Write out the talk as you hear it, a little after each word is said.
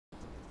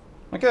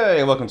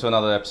Okay, welcome to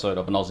another episode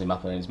of An Aussie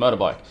Muppet and His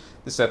Motorbike.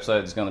 This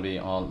episode is going to be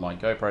on my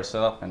GoPro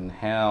setup and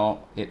how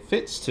it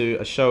fits to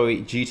a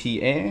Shoei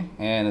GT Air,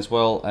 and as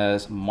well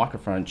as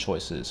microphone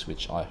choices,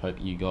 which I hope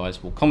you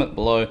guys will comment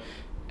below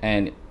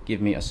and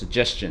give me a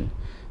suggestion.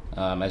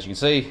 As you can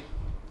see,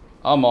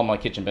 I'm on my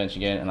kitchen bench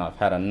again and I've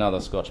had another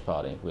scotch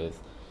party with,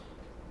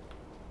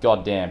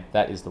 goddamn,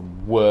 that is the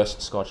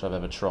worst scotch I've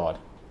ever tried.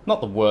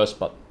 Not the worst,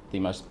 but the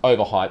most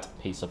overhyped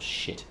piece of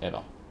shit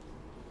ever.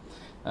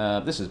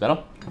 This is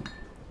better.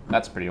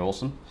 That's pretty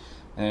awesome.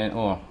 And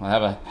I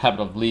have a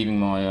habit of leaving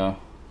my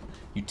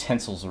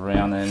utensils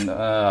around,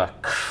 and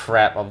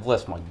crap, I've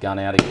left my gun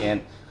out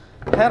again.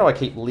 How do I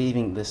keep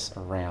leaving this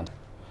around?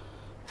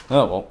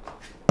 Oh well,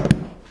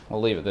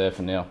 I'll leave it there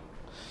for now.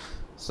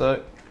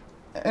 So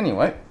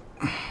anyway,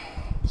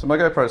 so my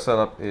GoPro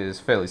setup is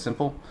fairly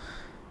simple.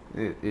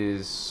 It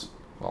is,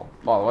 well,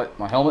 by the way,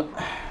 my helmet,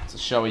 it's a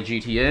Shoei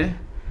GT Air.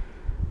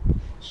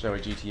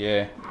 Shoei GT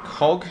Air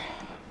cog.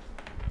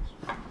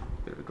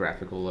 Bit of a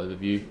graphical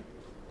overview.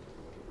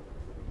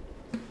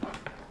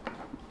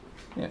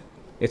 Yeah,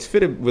 it's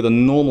fitted with a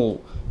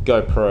normal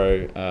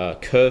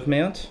GoPro curve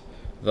mount,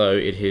 though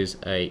it is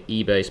a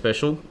eBay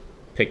special.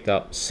 Picked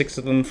up 6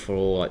 of them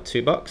for like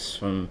 $2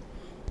 from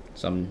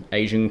some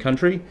Asian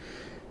country.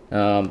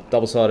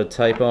 Double-sided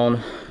tape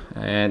on,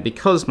 and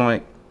because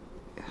I'm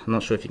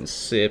not sure if you can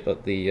see it,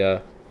 but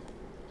there's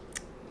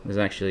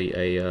actually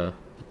a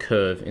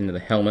curve into the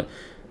helmet,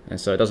 and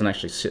so it doesn't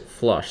actually sit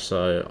flush.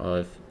 So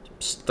I've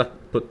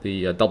put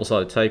the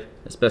double-sided tape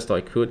as best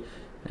I could,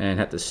 and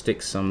had to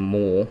stick some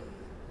more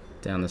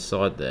down the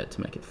side there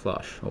to make it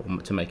flush, or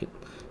to make it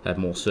have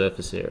more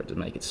surface area to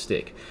make it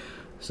stick.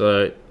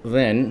 So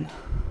then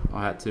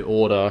I had to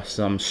order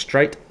some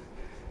straight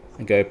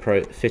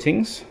GoPro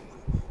fittings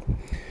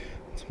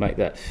to make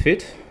that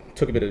fit.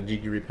 Took a bit of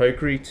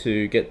jiggery-pokery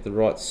to get the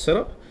right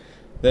setup.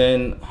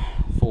 Then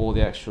for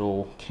the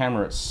actual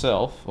camera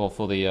itself, or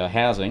for the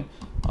housing,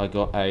 I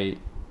got a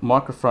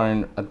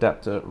microphone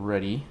adapter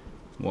ready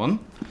one.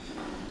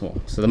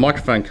 So the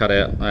microphone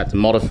cutout I had to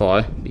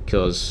modify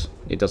because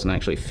it doesn't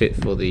actually fit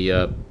for the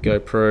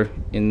GoPro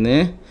in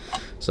there.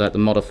 So I had to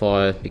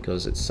modify it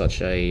because it's such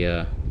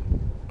a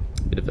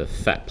bit of a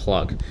fat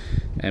plug.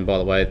 And by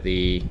the way,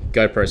 the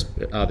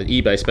GoPro,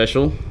 the eBay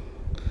special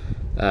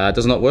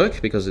does not work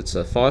because it's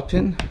a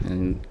 5-pin,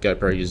 and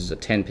GoPro uses a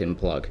 10-pin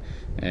plug.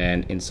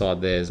 And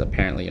inside there's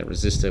apparently a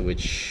resistor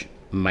which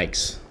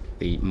makes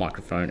the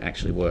microphone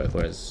actually work,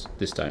 whereas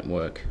this don't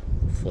work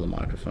for the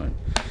microphone.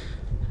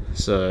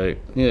 So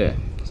yeah,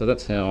 so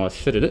that's how I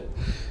fitted it.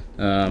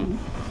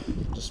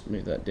 Just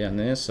move that down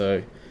there.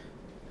 So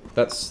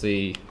that's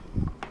the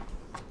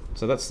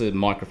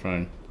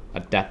microphone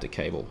adapter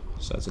cable.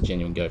 So it's a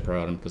genuine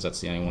GoPro item because that's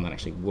the only one that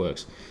actually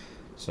works.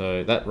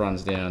 So that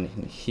runs down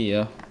in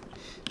here,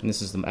 and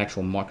this is the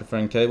actual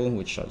microphone cable,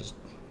 which I just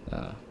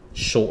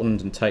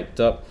shortened and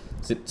taped up,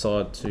 zip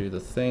tied to the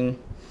thing.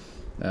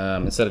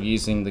 Instead of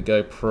using the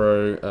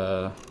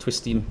GoPro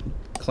twisty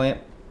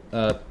clamp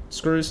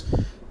screws,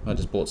 I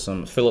just bought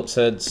some Phillips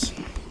heads,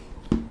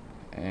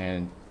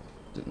 and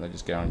they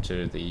just go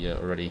into the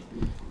already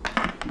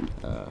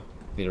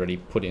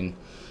put in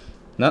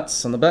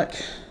nuts on the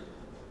back.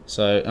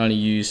 So I only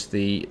used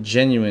the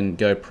genuine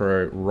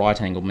GoPro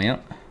right angle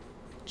mount,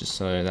 just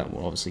so that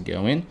will obviously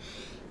go in.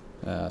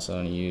 So I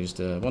only used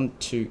 1,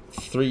 2,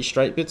 3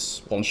 straight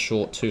bits, 1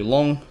 short, 2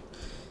 long,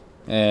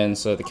 and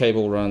so the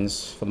cable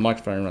runs for the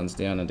microphone runs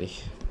down under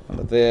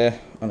there,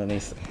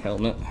 underneath the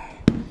helmet,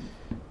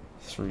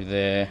 through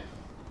there.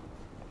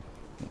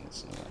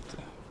 So I have to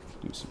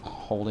do some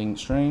holding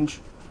strange.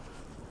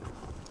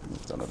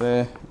 Lift under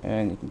there,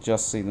 and you can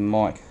just see the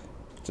mic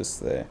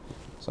just there.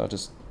 So I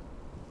just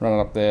run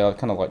it up there. I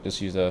kind of like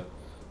just use a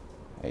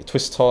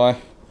twist tie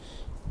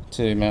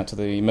to mount to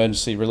the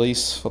emergency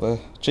release for the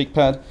cheek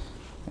pad,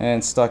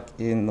 and stuck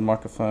in the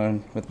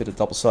microphone with a bit of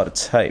double-sided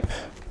tape.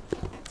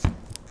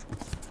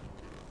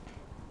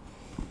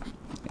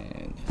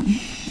 And you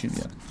should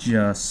be able to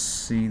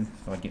just see,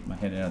 if I get my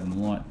head out of the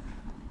light,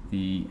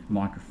 the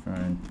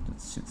microphone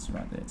that sits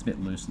right there. It's a bit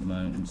loose at the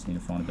moment. I just need to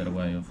find a better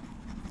way of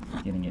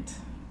getting it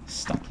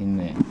stuck in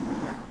there.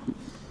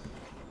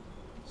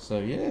 So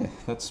yeah,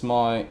 that's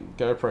my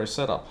GoPro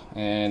setup,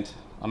 and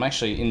I'm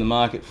actually in the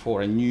market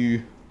for a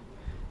new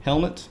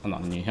helmet.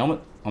 Not a new helmet.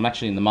 I'm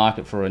actually in the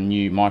market for a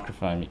new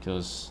microphone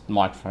because the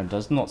microphone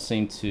does not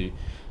seem to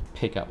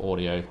pick up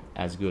audio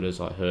as good as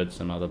I heard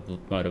some other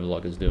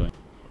motovloggers doing.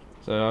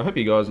 So I hope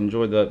you guys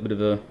enjoyed that bit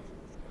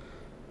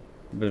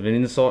of an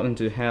insight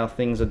into how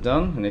things are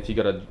done. And if you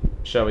got a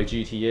Shoei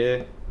GT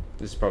Air,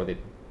 this is probably the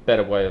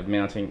better way of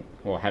mounting,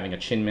 or having a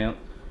chin mount.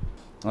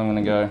 I'm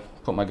gonna go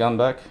put my gun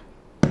back,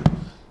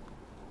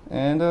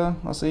 and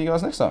I'll see you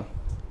guys next time.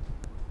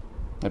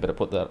 I better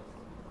put that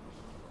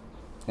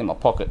in my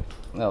pocket.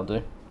 That'll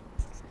do.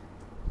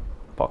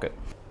 Pocket.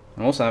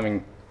 I'm also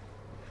having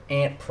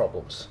ant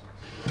problems.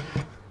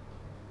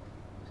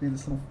 See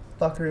this little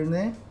fucker in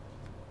there?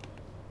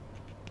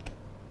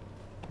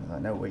 I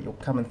know where you're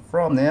coming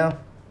from now.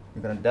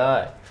 You're gonna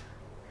die.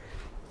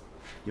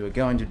 You are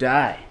going to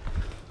die.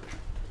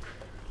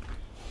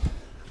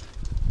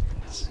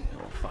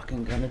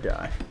 fucking gonna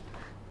die.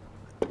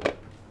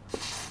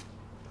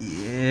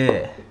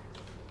 Yeah.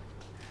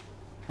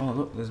 Oh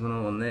look, there's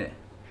another one there.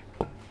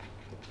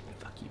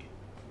 Fuck you.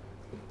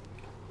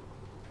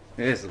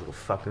 There's a little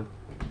fucker.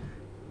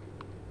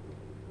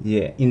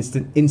 Yeah,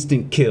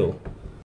 instant kill.